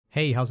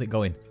Hey, how's it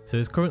going? So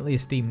there's currently a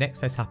Steam Next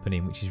Fest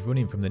happening which is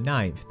running from the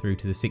 9th through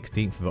to the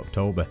 16th of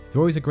October. It's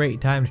always a great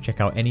time to check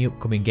out any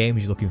upcoming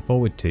games you're looking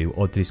forward to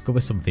or to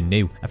discover something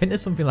new. I think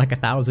there's something like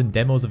 1,000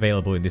 demos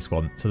available in this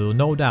one, so there'll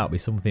no doubt be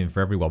something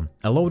for everyone.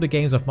 A load of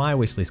games off my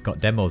wishlist got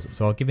demos,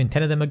 so I've given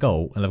 10 of them a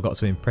go and I've got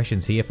some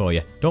impressions here for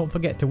you. Don't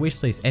forget to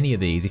wishlist any of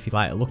these if you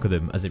like the look of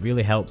them, as it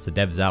really helps the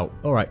devs out.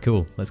 Alright,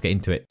 cool, let's get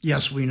into it.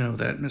 Yes, we know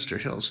that, Mr.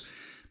 Hills.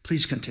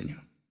 Please continue.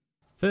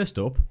 First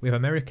up, we have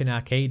American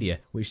Arcadia,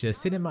 which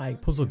is a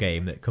cinematic puzzle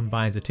game that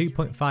combines a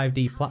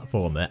 2.5D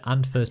platformer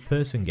and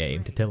first-person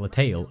game to tell a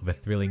tale of a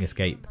thrilling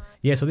escape.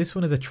 Yeah, so this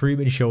one has a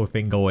Truman Show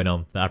thing going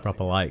on that I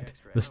proper liked.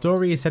 The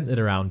story is centred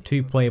around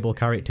two playable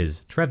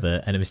characters,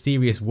 Trevor and a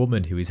mysterious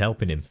woman who is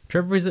helping him.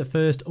 Trevor is at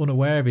first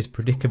unaware of his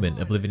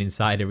predicament of living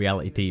inside a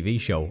reality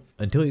TV show,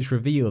 until it's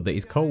revealed that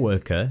his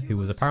co-worker, who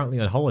was apparently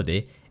on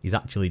holiday, is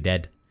actually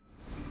dead.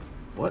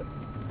 What?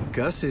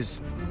 Gus is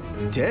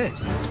dead?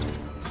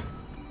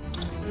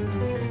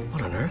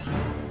 What on earth?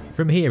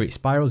 From here it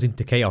spirals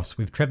into chaos,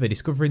 with Trevor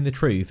discovering the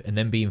truth and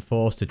then being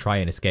forced to try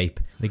and escape.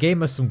 The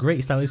game has some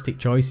great stylistic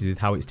choices with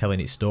how it's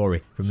telling its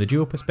story, from the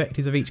dual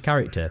perspectives of each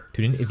character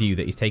to an interview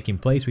that is taking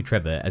place with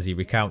Trevor as he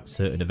recounts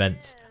certain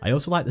events. I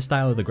also like the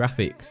style of the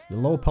graphics. The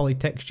low poly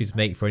textures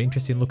make for an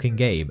interesting looking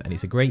game, and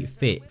it's a great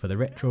fit for the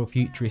retro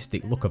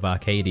futuristic look of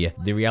Arcadia,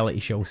 the reality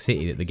show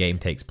city that the game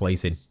takes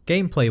place in.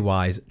 Gameplay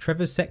wise,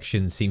 Trevor's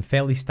sections seem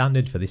fairly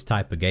standard for this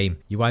type of game.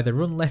 You either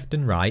run left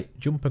and right,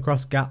 jump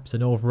across gaps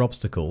and over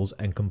obstacles,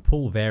 and can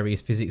pull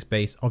various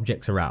physics-based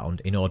objects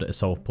around in order to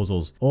solve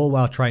puzzles, all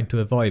while trying to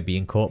avoid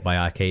being caught by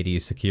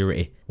Arcadia's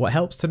security. What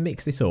helps to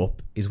mix this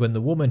up is when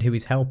the woman who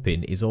is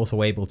helping is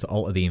also able to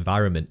alter the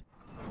environment.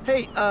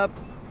 Hey,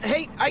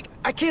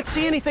 I can't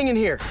see anything in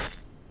here.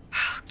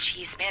 Oh,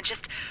 jeez, man,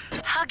 just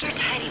hug your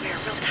teddy bear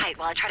real tight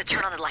while I try to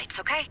turn on the lights,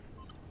 okay?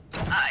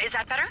 Is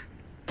that better?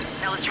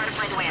 Now let's try to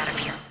find a way out of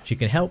here. She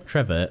can help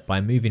Trevor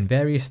by moving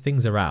various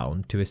things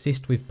around to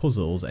assist with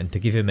puzzles and to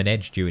give him an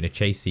edge during a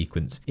chase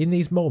sequence. In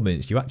these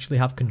moments, you actually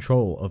have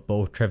control of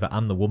both Trevor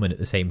and the woman at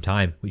the same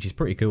time, which is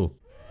pretty cool.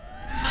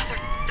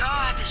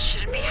 This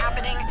shouldn't be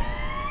happening.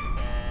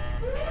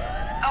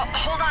 Oh,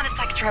 hold on a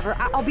second, Trevor.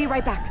 I'll be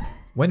right back.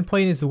 When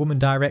playing as the woman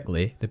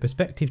directly, the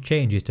perspective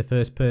changes to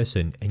first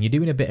person and you're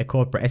doing a bit of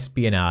corporate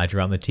espionage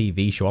around the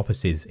TV show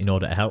offices in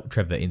order to help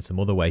Trevor in some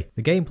other way.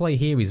 The gameplay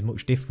here is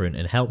much different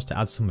and helps to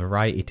add some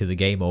variety to the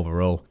game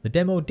overall. The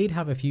demo did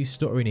have a few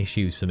stuttering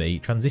issues for me.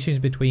 Transitions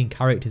between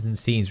characters and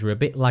scenes were a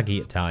bit laggy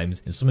at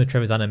times, and some of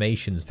Trevor's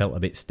animations felt a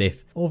bit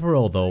stiff.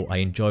 Overall though, I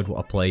enjoyed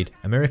what I played.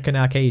 American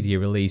Arcadia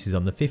releases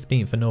on the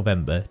 15th of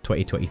November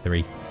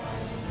 2023.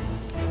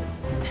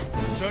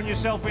 Turn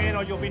yourself in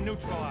or you'll be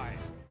neutralized.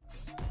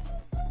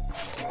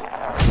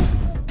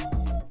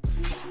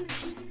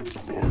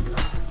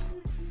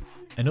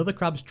 Another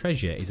Crab's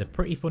Treasure is a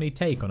pretty funny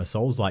take on a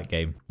Souls-like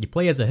game. You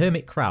play as a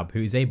hermit crab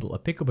who is able to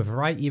pick up a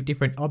variety of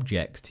different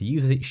objects to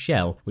use as its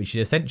shell, which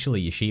is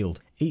essentially your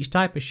shield. Each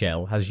type of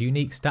shell has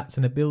unique stats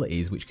and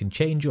abilities which can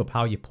change up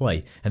how you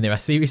play, and there are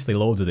seriously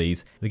loads of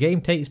these. The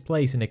game takes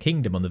place in a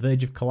kingdom on the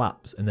verge of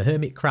collapse, and the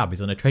hermit crab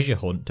is on a treasure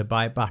hunt to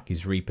buy back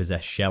his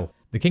repossessed shell.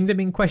 The kingdom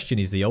in question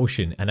is the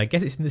ocean, and I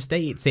guess it's in the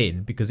state it's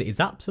in because it is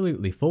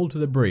absolutely full to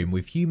the brim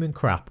with human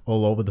crap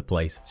all over the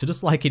place. So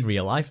just like in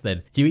real life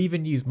then. You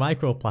even use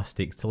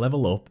microplastics to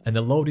level up, and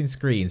the loading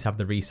screens have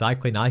the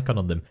recycling icon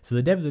on them, so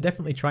the devs are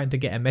definitely trying to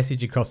get a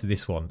message across with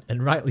this one,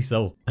 and rightly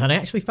so. And I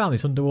actually found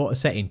this underwater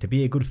setting to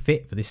be a good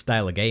fit for this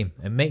style of game,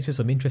 and makes for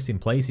some interesting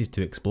places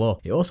to explore.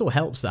 It also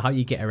helps that how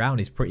you get around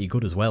is pretty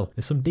good as well.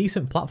 There's some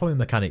decent platforming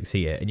mechanics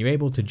here, and you're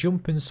able to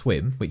jump and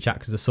swim, which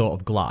acts as a sort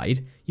of glide,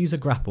 use a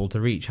grapple to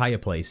reach higher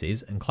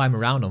places, and climb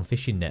around on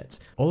fishing nets.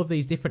 All of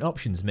these different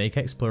options make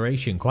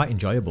exploration quite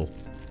enjoyable.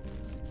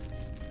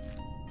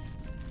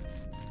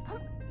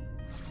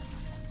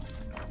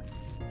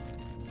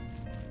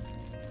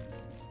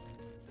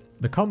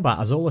 The combat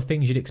has all the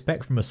things you'd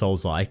expect from a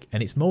Souls-like,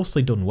 and it's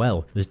mostly done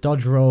well. There's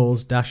dodge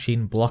rolls,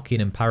 dashing,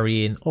 blocking and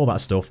parrying, all that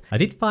stuff. I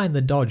did find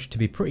the dodge to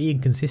be pretty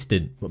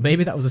inconsistent, but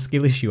maybe that was a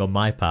skill issue on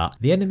my part.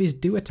 The enemies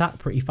do attack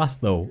pretty fast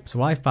though,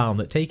 so I found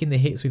that taking the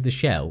hits with the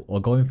shell or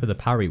going for the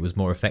parry was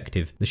more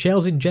effective. The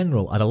shells in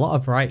general add a lot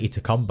of variety to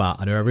combat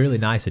and are a really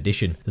nice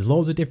addition. There's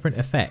loads of different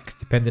effects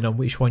depending on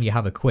which one you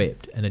have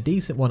equipped, and a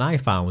decent one I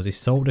found was this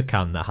soda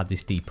can that had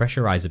this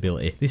depressurise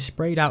ability. This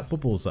sprayed out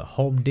bubbles that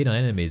homed in on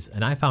enemies,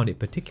 and I found it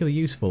particularly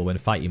useful when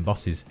fighting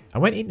bosses. I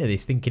went into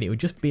this thinking it would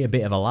just be a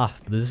bit of a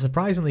laugh, but there's a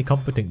surprisingly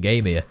competent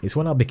game here. It's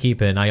one I'll be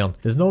keeping an eye on.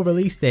 There's no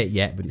release date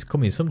yet, but it's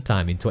coming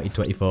sometime in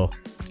 2024.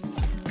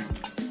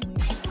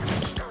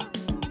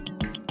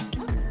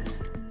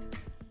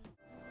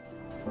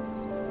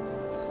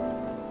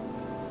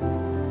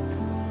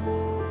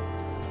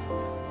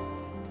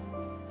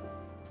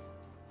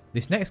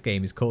 This next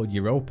game is called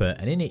Europa,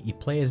 and in it you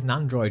play as an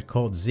android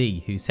called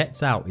Z who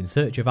sets out in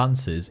search of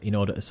answers in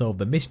order to solve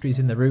the mysteries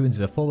in the ruins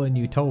of a fallen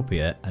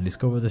utopia and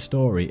discover the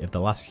story of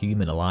the last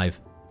human alive.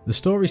 The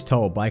story is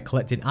told by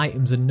collecting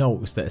items and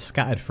notes that are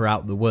scattered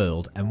throughout the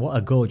world, and what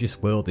a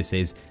gorgeous world this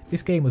is.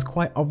 This game was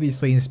quite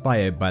obviously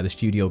inspired by the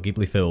Studio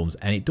Ghibli films,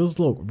 and it does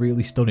look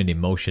really stunning in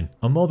motion.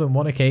 On more than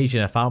one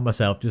occasion I found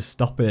myself just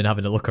stopping and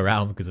having a look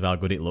around because of how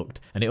good it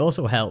looked, and it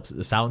also helps that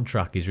the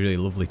soundtrack is really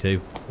lovely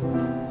too.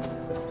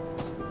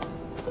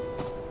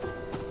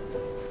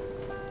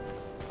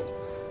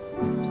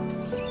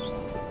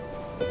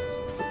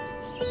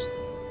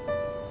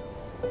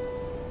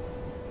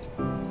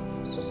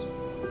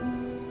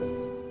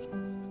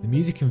 The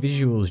music and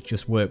visuals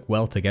just work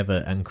well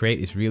together and create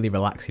this really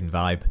relaxing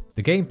vibe.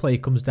 The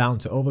gameplay comes down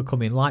to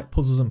overcoming light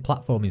puzzles and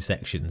platforming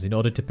sections in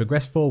order to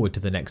progress forward to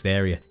the next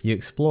area. You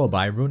explore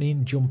by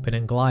running, jumping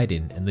and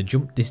gliding, and the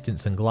jump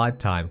distance and glide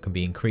time can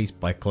be increased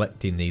by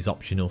collecting these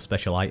optional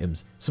special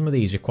items. Some of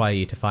these require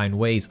you to find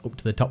ways up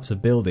to the tops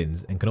of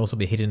buildings and can also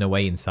be hidden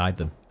away inside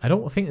them. I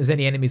don't think there's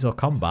any enemies or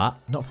combat,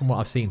 not from what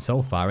I've seen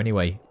so far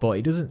anyway, but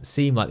it doesn't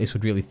seem like this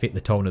would really fit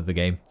the tone of the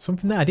game.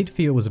 Something that I did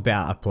feel was a bit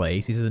out of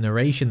place is the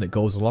narration that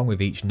goes along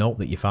with each note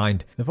that you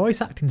find. The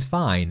voice acting's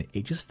fine,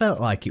 it just felt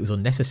like it was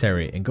unnecessary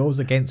and goes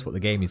against what the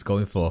game is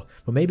going for,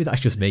 but maybe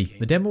that's just me.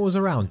 The demo was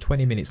around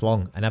 20 minutes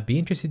long, and I'd be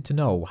interested to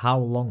know how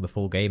long the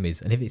full game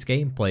is and if its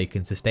gameplay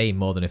can sustain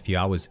more than a few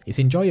hours. It's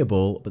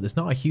enjoyable, but there's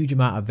not a huge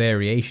amount of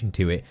variation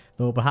to it,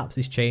 though perhaps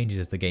this changes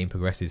as the game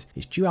progresses.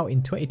 It's due out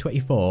in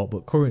 2024,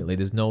 but currently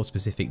there's no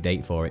specific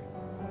date for it.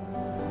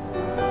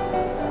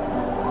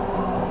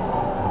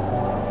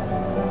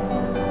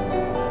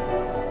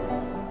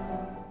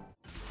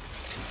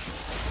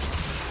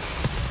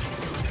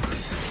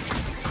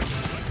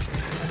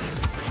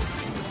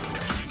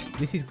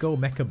 This is Go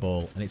Mecha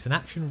Ball, and it's an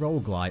action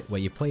roguelite where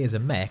you play as a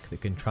mech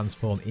that can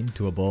transform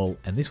into a ball,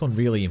 and this one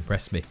really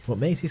impressed me. What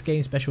makes this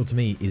game special to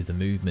me is the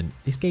movement.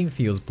 This game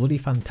feels bloody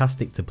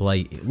fantastic to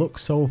play. It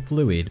looks so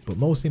fluid, but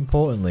most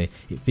importantly,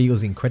 it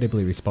feels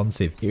incredibly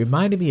responsive. It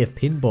reminded me of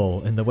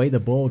pinball and the way the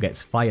ball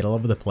gets fired all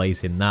over the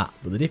place in that,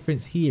 but the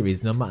difference here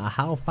is no matter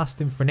how fast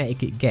and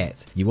frenetic it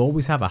gets, you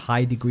always have a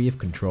high degree of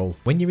control.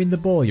 When you're in the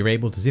ball, you're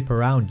able to zip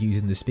around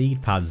using the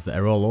speed pads that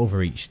are all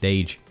over each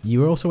stage.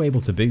 You are also able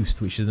to boost,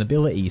 which is an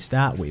ability you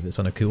start with that's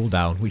on a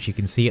cooldown, which you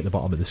can see at the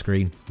bottom of the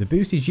screen. The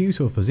boost is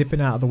useful for zipping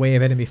out of the way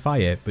of enemy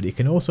fire, but it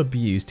can also be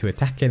used to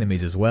attack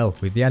enemies as well,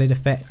 with the added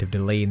effect of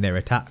delaying their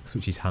attacks,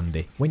 which is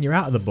handy. When you're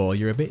out of the ball,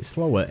 you're a bit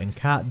slower and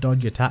can't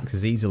dodge attacks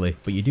as easily,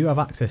 but you do have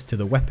access to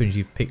the weapons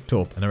you've picked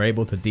up and are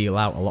able to deal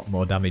out a lot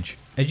more damage.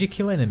 As you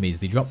kill enemies,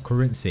 they drop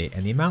currency,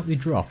 and the amount they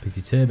drop is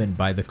determined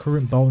by the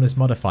current bonus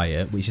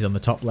modifier, which is on the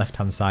top left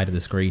hand side of the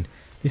screen.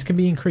 This can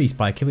be increased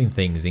by killing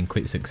things in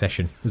quick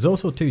succession. There's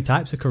also two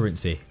types of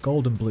currency,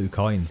 gold and blue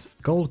coins.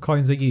 Gold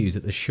coins are used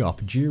at the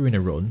shop during a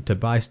run to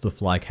buy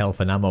stuff like health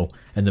and ammo,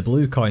 and the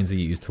blue coins are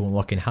used to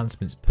unlock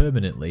enhancements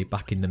permanently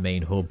back in the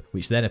main hub,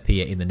 which then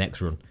appear in the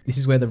next run. This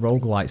is where the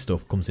roguelite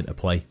stuff comes into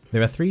play.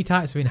 There are three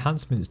types of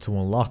enhancements to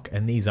unlock,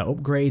 and these are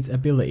upgrades,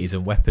 abilities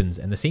and weapons,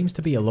 and there seems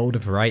to be a load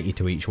of variety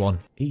to each one.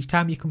 Each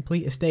time you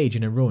complete a stage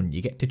in a run,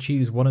 you get to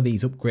choose one of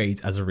these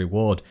upgrades as a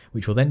reward,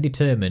 which will then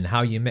determine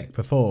how your mech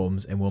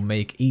performs and will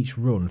make each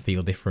run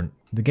feel different.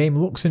 The game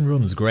looks and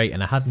runs great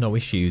and I had no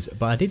issues,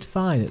 but I did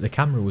find that the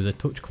camera was a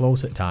touch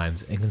close at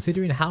times, and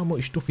considering how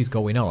much stuff is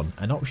going on,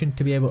 an option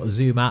to be able to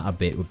zoom out a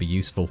bit would be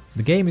useful.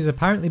 The game is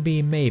apparently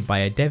being made by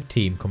a dev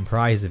team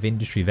comprised of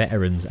industry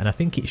veterans, and I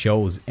think it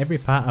shows. Every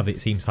part of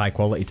it seems high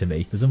quality to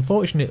me. There's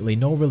unfortunately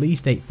no release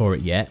date for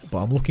it yet, but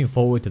I'm looking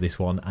forward to this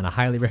one and I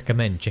highly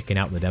recommend checking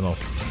out the demo.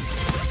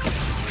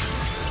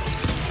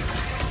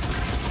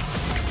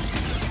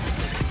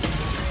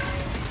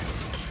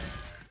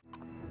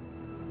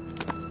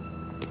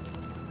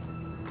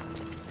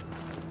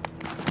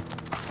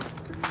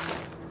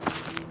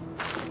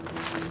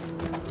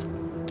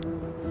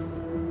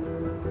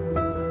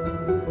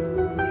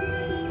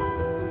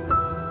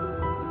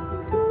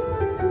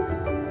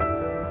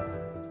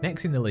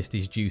 Next in the list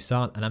is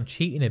Jusant, and I'm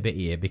cheating a bit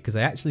here because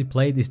I actually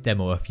played this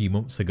demo a few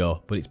months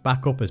ago, but it's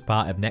back up as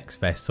part of Next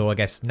Fest, so I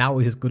guess now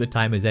is as good a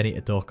time as any to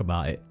talk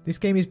about it. This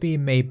game is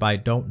being made by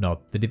Don't Nod,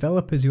 the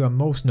developers who are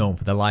most known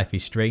for the Life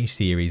is Strange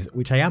series,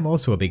 which I am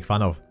also a big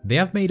fan of. They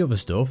have made other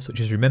stuff such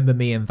as Remember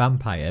Me and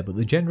Vampire, but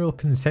the general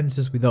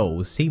consensus with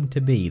those seemed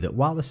to be that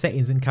while the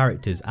settings and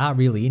characters are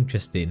really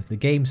interesting, the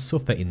games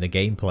suffer in the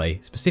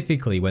gameplay,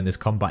 specifically when there's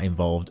combat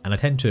involved, and I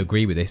tend to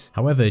agree with this.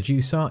 However,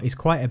 Jusant is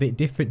quite a bit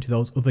different to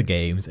those other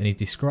games and is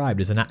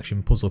described as an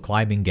action puzzle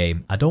climbing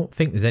game. I don't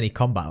think there's any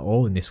combat at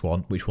all in this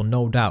one, which will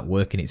no doubt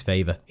work in its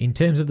favour. In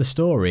terms of the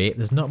story,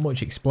 there's not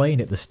much explained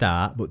at the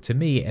start, but to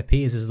me it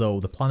appears as though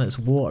the planet's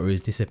water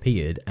has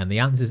disappeared and the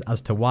answers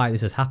as to why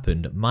this has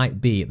happened might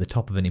be at the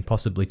top of an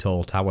impossibly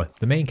tall tower.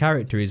 The main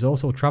character is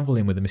also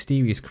travelling with a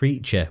mysterious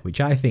creature,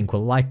 which I think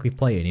will likely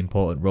play an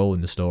important role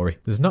in the story.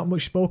 There's not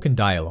much spoken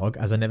dialogue,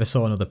 as I never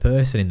saw another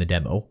person in the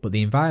demo, but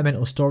the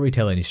environmental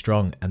storytelling is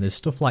strong, and there's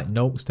stuff like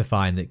notes to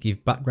find that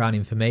give background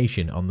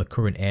information on the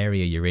current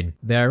area you're in.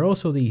 There are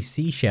also these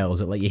seashells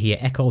that let you hear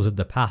echoes of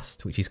the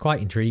past, which is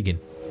quite intriguing.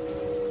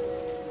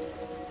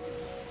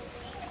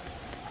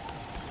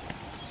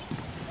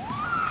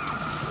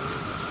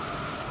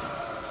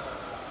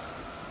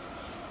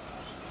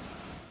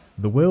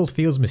 The world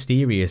feels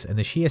mysterious, and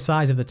the sheer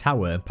size of the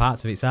tower and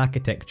parts of its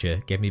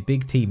architecture gave me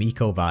big Team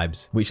Eco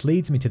vibes, which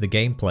leads me to the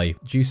gameplay.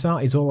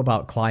 Jusant is all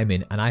about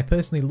climbing, and I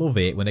personally love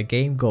it when a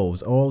game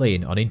goes all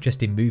in on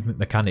interesting movement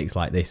mechanics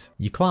like this.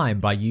 You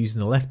climb by using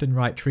the left and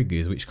right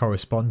triggers which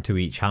correspond to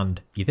each hand.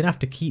 You then have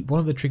to keep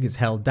one of the triggers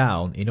held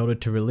down in order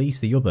to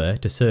release the other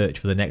to search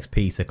for the next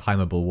piece of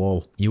climbable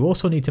wall. You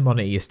also need to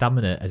monitor your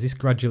stamina, as this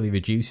gradually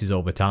reduces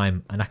over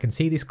time, and I can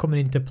see this coming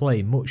into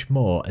play much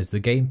more as the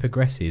game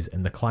progresses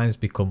and the climbs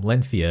become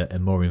lengthier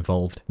and more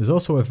involved. There's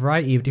also a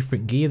variety of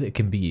different gear that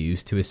can be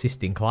used to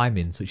assist in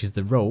climbing, such as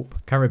the rope,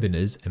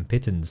 carabiners and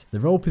pitons.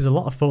 The rope is a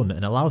lot of fun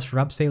and allows for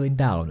abseiling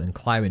down and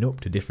climbing up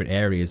to different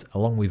areas,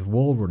 along with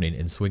wall running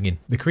and swinging.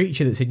 The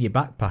creature that's in your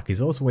backpack is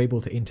also able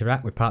to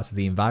interact with parts of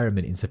the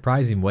environment in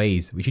surprising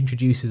ways, which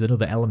introduces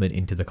another element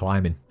into the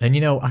climbing. And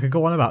you know, I could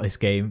go on about this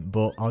game,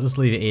 but I'll just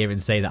leave it here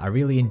and say that I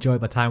really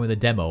enjoyed my time with the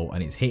demo,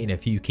 and it's hitting a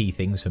few key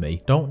things for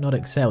me. Don't not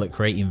excel at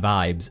creating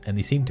vibes, and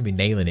they seem to be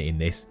nailing it in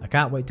this. I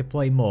can't wait to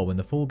play more when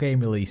the full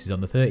game releases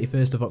on the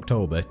 31st of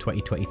October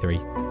 2023.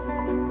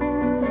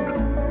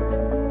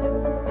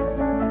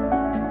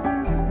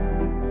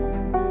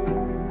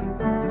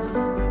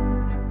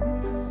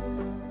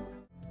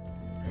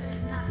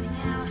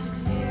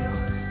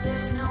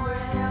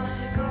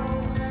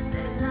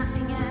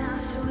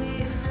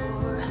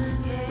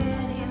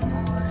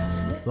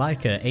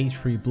 Laika Age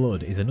 3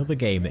 Blood is another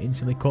game that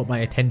instantly caught my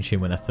attention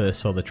when I first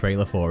saw the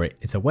trailer for it.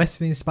 It's a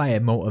western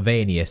inspired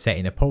Motorvania set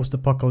in a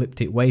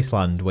post-apocalyptic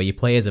wasteland where you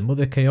play as a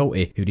mother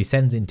coyote who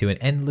descends into an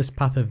endless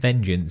path of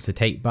vengeance to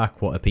take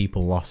back what her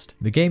people lost.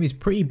 The game is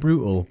pretty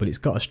brutal, but it's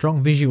got a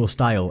strong visual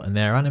style, and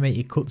there are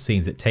animated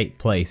cutscenes that take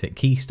place at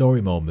key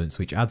story moments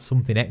which add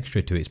something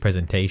extra to its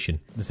presentation.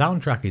 The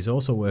soundtrack is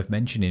also worth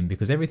mentioning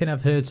because everything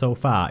I've heard so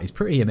far is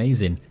pretty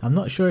amazing. I'm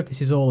not sure if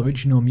this is all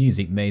original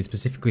music made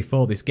specifically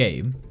for this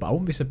game, but I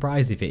won't be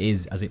surprised if it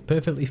is, as it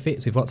perfectly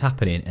fits with what's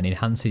happening and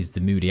enhances the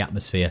moody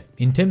atmosphere.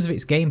 In terms of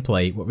its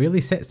gameplay, what really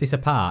sets this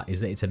apart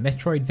is that it's a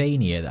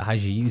Metroidvania that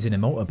has you using a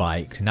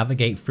motorbike to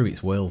navigate through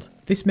its world.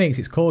 This makes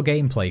its core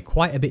gameplay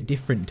quite a bit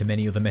different to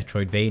many other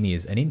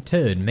Metroidvanias, and in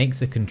turn makes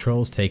the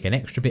controls take an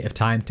extra bit of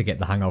time to get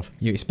the hang of.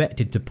 You're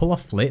expected to pull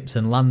off flips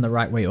and land the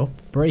right way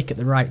up, brake at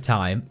the right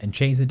time, and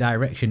change the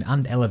direction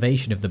and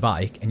elevation of the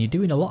bike, and you're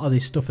doing a lot of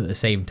this stuff at the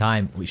same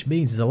time, which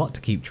means there's a lot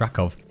to keep track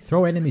of.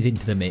 Throw enemies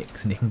into the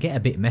mix and it can get a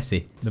bit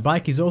messy. The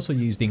bike is also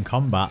used in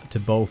combat to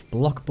both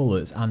block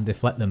bullets and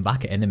deflect them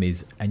back at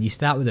enemies, and you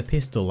start with a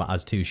pistol that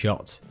has 2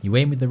 shots. You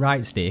aim with the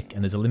right stick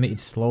and there's a limited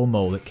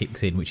slow-mo that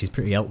kicks in, which is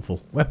pretty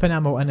helpful. Weapon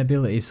ammo and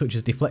abilities such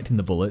as deflecting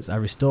the bullets are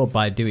restored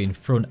by doing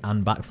front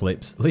and back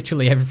flips.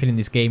 Literally everything in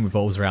this game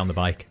revolves around the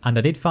bike, and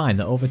I did find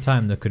that over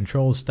time the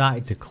controls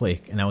started to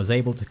click and I was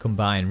able to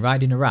combine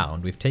riding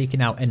around with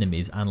taking out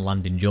enemies and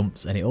landing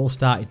jumps, and it all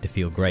started to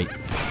feel great.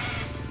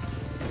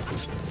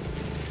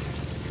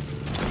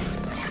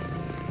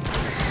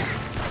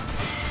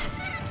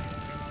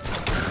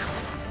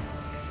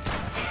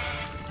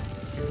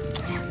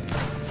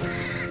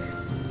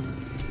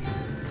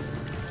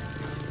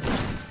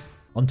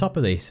 On top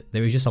of this,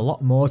 there is just a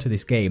lot more to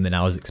this game than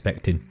I was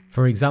expecting.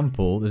 For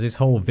example, there's this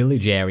whole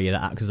village area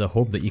that acts as a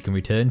hub that you can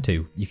return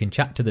to. You can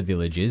chat to the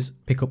villagers,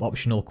 pick up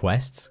optional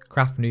quests,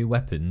 craft new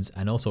weapons,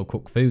 and also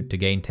cook food to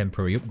gain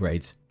temporary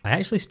upgrades. I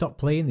actually stopped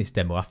playing this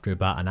demo after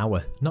about an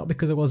hour, not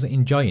because I wasn't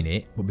enjoying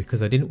it, but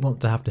because I didn't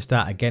want to have to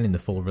start again in the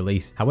full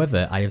release.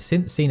 However, I have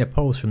since seen a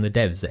post from the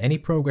devs that any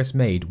progress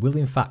made will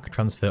in fact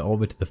transfer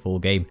over to the full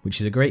game, which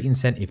is a great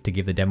incentive to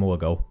give the demo a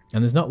go.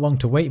 And there's not long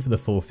to wait for the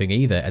full thing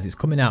either, as it's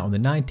coming out on the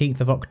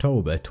 19th of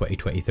October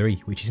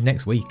 2023, which is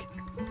next week.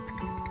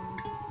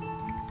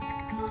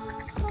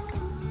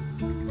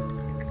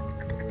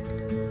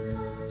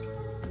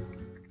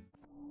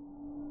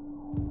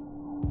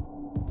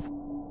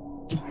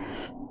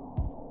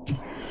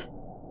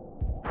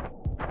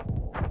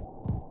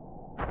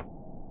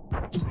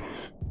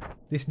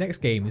 This next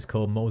game is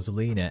called Mosa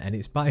Lina, and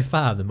it's by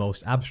far the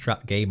most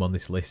abstract game on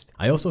this list.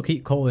 I also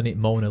keep calling it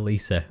Mona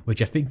Lisa,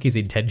 which I think is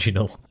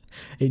intentional.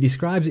 It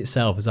describes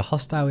itself as a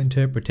hostile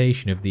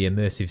interpretation of the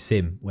immersive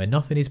sim, where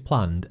nothing is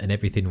planned and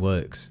everything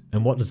works.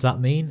 And what does that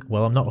mean?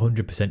 Well, I'm not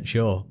 100%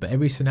 sure, but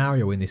every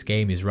scenario in this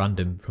game is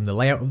random, from the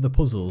layout of the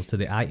puzzles to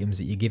the items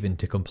that you're given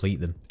to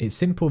complete them. Its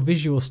simple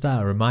visual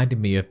style reminded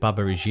me of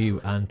Baba Is You,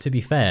 and to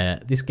be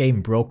fair, this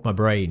game broke my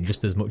brain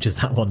just as much as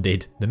that one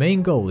did. The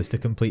main goal is to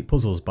complete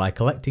puzzles by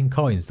collecting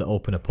coins that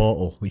open a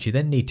portal, which you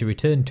then need to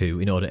return to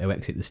in order to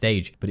exit the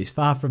stage, but it's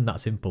far from that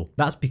simple.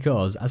 That's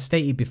because, as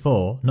stated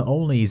before, not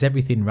only is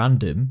everything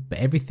random, but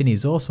everything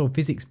is also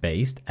physics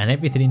based and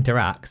everything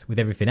interacts with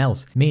everything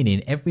else,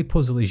 meaning every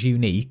puzzle is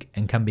unique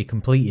and can be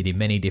completed in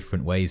many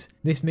different ways.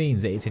 This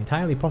means that it's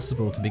entirely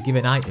possible to be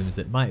given items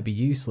that might be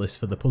useless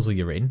for the puzzle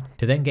you're in,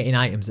 to then getting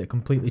items that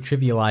completely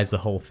trivialise the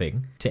whole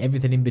thing, to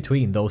everything in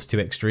between those two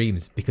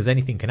extremes, because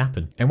anything can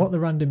happen. And what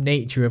the random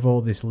nature of all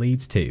this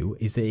leads to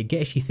is that it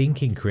gets you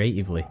thinking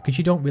creatively, because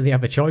you don't really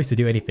have a choice to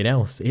do anything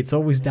else. It's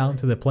always down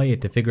to the player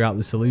to figure out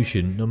the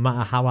solution, no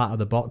matter how out of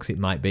the box it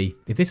might be.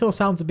 If this all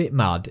sounds a bit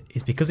mad, bad,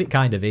 it's because it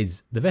kind of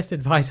is. The best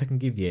advice I can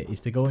give you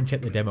is to go and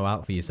check the demo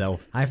out for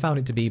yourself. I found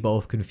it to be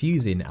both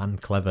confusing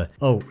and clever.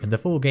 Oh, and the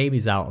full game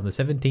is out on the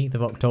 17th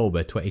of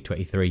October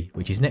 2023,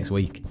 which is next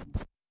week.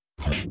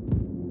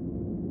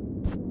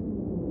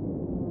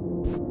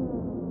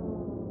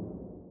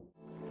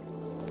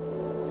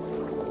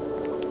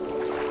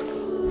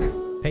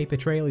 Paper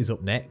Trail is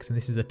up next, and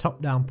this is a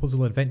top-down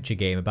puzzle adventure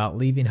game about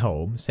leaving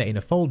home set in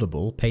a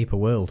foldable paper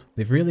world.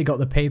 They've really got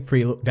the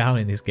papery look down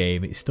in this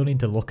game. It's stunning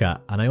to look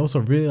at, and I also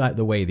really like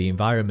the way the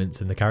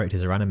environments and the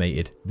characters are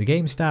animated. The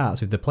game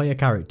starts with the player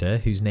character,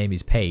 whose name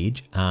is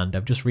Paige, and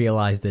I've just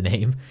realised the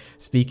name,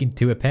 speaking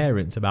to her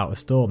parents about a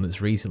storm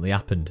that's recently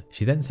happened.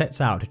 She then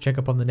sets out to check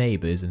up on the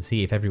neighbours and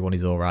see if everyone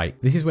is alright.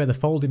 This is where the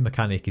folding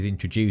mechanic is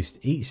introduced.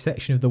 Each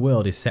section of the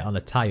world is set on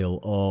a tile,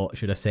 or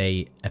should I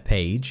say a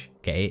page.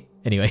 Get it?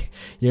 Anyway,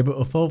 you're able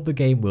to fold the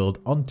game world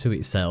onto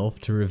itself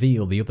to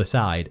reveal the other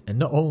side, and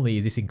not only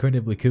is this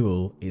incredibly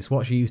cool, it's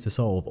what's used to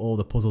solve all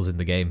the puzzles in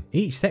the game.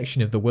 Each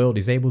section of the world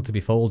is able to be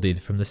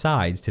folded from the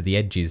sides to the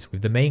edges,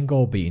 with the main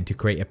goal being to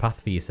create a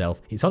path for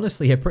yourself. It's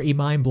honestly a pretty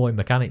mind-blowing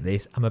mechanic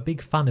this. I'm a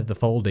big fan of the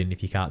folding,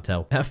 if you can't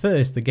tell. At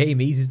first, the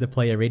game eases the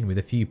player in with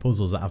a few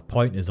puzzles that have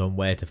pointers on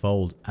where to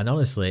fold, and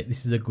honestly,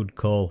 this is a good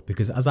call,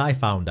 because as I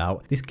found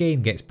out, this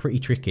game gets pretty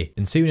tricky,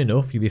 and soon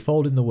enough you'll be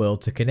folding the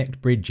world to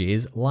connect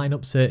bridges, line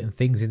up certain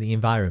things in the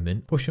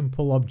environment, push and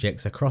pull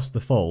objects across the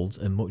folds,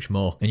 and much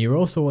more. And you're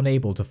also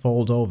unable to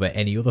fold over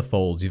any other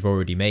folds you've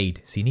already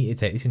made, so you need to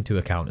take this into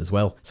account as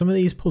well. Some of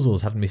these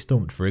puzzles had me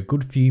stumped for a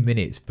good few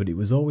minutes, but it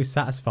was always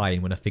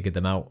satisfying when I figured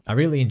them out. I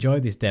really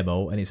enjoyed this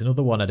demo, and it's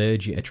another one I'd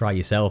urge you to try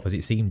yourself as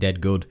it seemed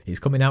dead good. It's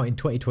coming out in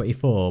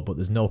 2024, but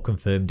there's no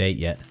confirmed date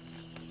yet.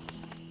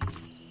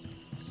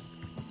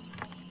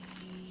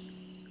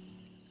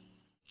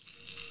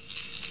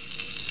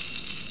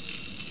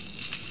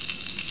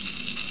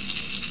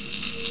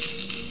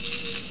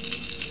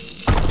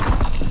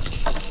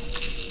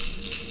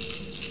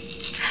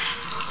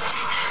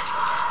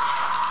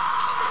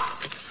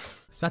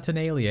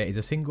 Saturnalia is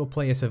a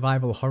single-player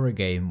survival horror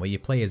game where you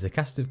play as a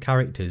cast of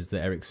characters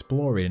that are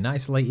exploring an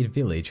isolated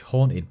village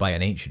haunted by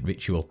an ancient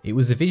ritual. It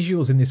was the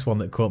visuals in this one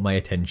that caught my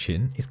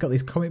attention. It's got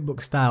this comic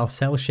book style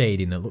cell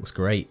shading that looks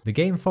great. The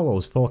game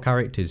follows 4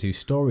 characters whose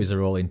stories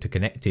are all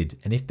interconnected,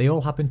 and if they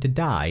all happen to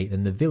die,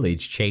 then the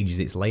village changes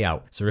its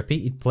layout, so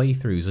repeated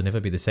playthroughs will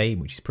never be the same,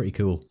 which is pretty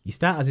cool. You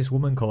start as this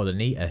woman called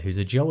Anita, who's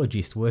a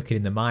geologist working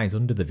in the mines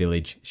under the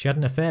village. She had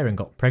an affair and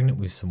got pregnant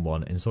with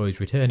someone, and so is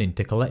returning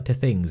to collect her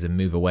things and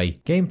move away.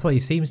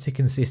 Gameplay seems to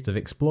consist of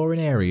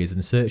exploring areas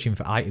and searching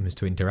for items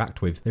to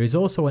interact with. There is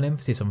also an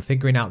emphasis on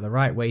figuring out the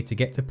right way to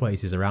get to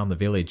places around the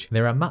village.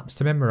 There are maps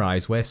to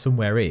memorise where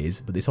somewhere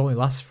is, but this only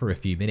lasts for a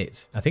few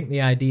minutes. I think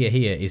the idea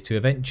here is to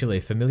eventually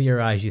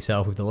familiarise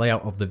yourself with the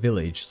layout of the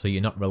village so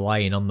you're not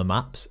relying on the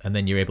maps and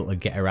then you're able to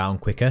get around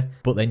quicker,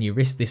 but then you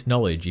risk this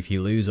knowledge if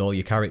you lose all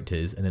your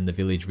characters and then the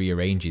village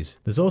rearranges.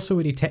 There's also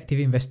a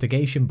detective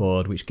investigation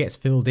board which gets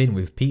filled in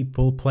with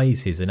people,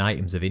 places and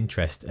items of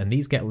interest, and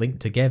these get linked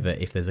together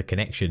if there's a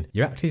connection.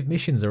 Your active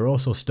missions are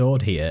also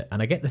stored here,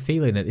 and I get the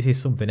feeling that this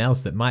is something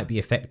else that might be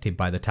affected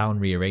by the town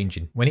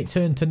rearranging. When it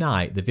turned to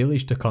night, the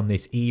village took on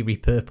this eerie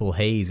purple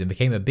haze and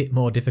became a bit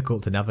more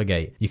difficult to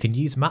navigate. You can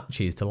use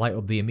matches to light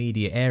up the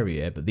immediate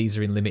area, but these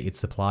are in limited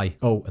supply.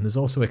 Oh, and there's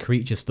also a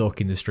creature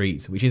stalking the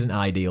streets, which isn't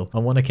ideal.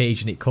 On one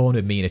occasion it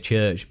cornered me in a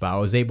church, but I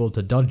was able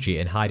to dodge it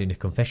and hide in a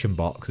confession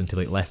box until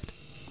it left.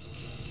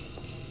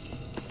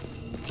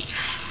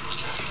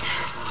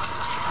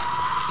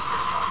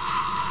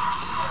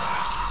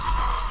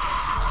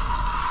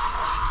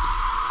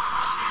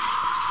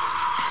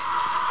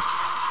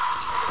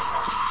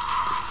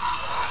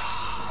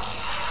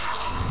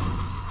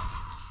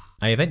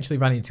 I eventually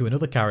ran into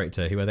another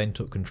character who I then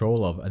took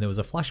control of, and there was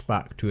a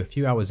flashback to a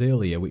few hours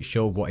earlier which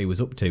showed what he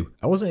was up to.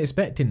 I wasn't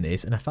expecting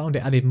this, and I found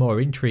it added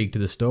more intrigue to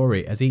the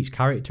story as each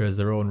character has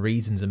their own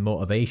reasons and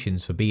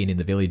motivations for being in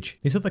the village.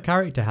 This other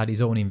character had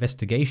his own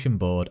investigation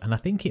board, and I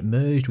think it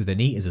merged with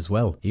Anita's as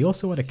well. He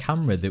also had a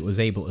camera that was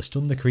able to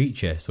stun the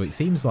creature, so it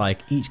seems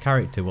like each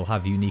character will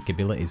have unique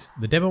abilities.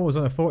 The demo was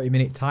on a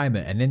 40-minute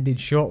timer and ended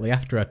shortly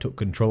after I took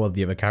control of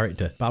the other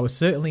character, but I was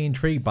certainly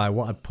intrigued by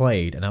what I'd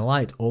played and I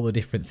liked all the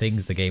different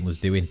things the game was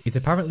doing. It's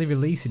apparently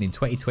releasing in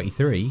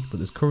 2023, but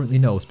there's currently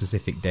no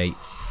specific date.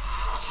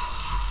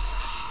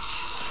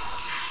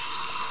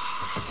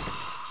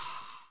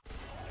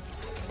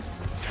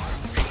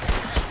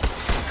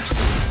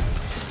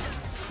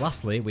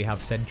 Lastly, we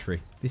have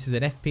Sentry. This is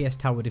an FPS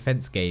tower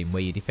defense game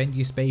where you defend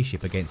your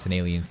spaceship against an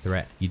alien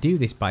threat. You do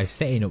this by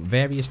setting up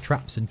various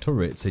traps and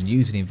turrets and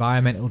using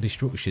environmental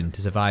destruction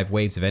to survive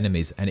waves of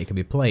enemies, and it can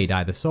be played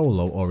either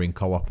solo or in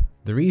co-op.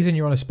 The reason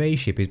you're on a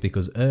spaceship is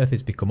because Earth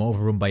has become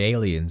overrun by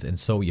aliens and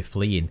so you're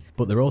fleeing,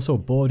 but they're also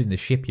boarding the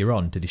ship you're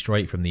on to destroy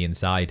it from the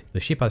inside.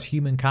 The ship has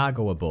human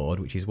cargo aboard,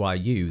 which is why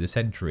you, the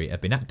Sentry, have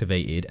been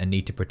activated and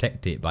need to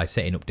protect it by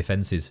setting up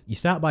defences. You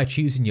start by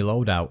choosing your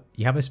loadout.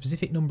 You have a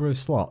specific number of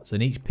slots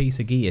and each piece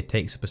of gear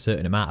takes up a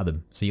certain amount of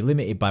them, so you're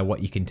limited by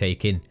what you can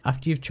take in.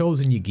 After you've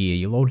chosen your gear,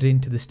 you're loaded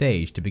into the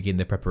stage to begin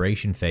the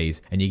preparation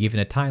phase, and you're given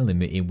a time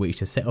limit in which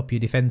to set up your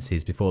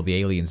defences before the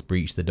aliens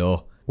breach the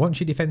door.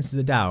 Once your defences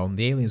are down,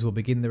 the aliens will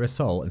begin their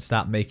assault and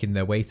start making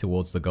their way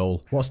towards the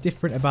goal. What's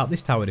different about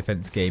this tower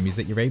defence game is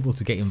that you're able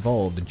to get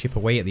involved and chip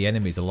away at the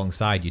enemies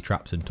alongside your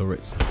traps and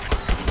turrets.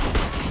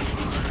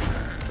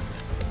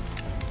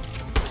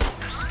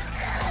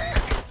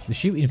 The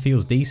shooting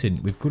feels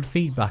decent, with good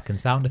feedback and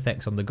sound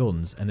effects on the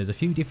guns, and there's a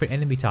few different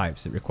enemy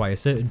types that require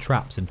certain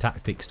traps and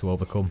tactics to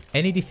overcome.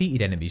 Any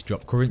defeated enemies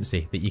drop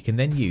currency that you can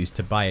then use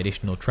to buy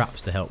additional traps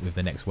to help with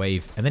the next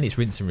wave, and then it's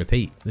rinse and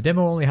repeat. The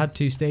demo only had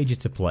 2 stages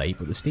to play,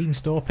 but the Steam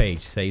store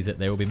page says that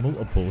there will be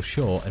multiple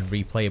short and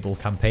replayable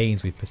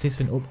campaigns with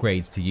persistent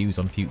upgrades to use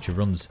on future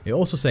runs. It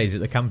also says that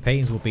the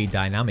campaigns will be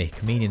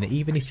dynamic, meaning that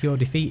even if you're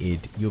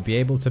defeated, you'll be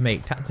able to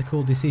make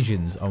tactical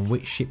decisions on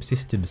which ship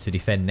systems to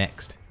defend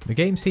next. The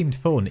game seemed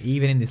fun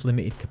even in this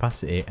limited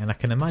capacity, and I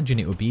can imagine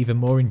it would be even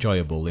more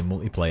enjoyable in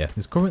multiplayer.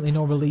 There's currently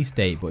no release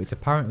date, but it's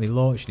apparently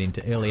launching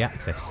into early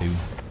access soon.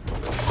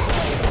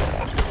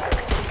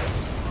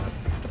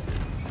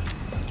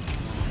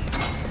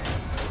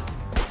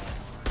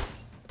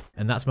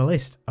 And that's my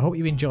list. I hope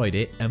you enjoyed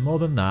it, and more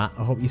than that,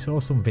 I hope you saw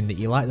something that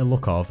you like the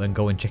look of and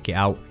go and check it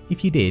out.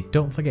 If you did,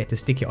 don't forget to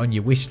stick it on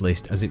your wish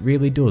list, as it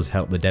really does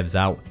help the devs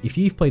out. If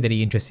you've played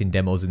any interesting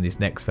demos in this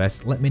next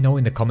fest, let me know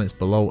in the comments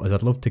below, as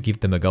I'd love to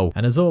give them a go.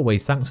 And as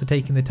always, thanks for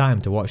taking the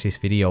time to watch this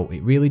video.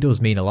 It really does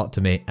mean a lot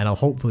to me, and I'll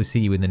hopefully see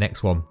you in the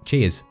next one.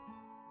 Cheers.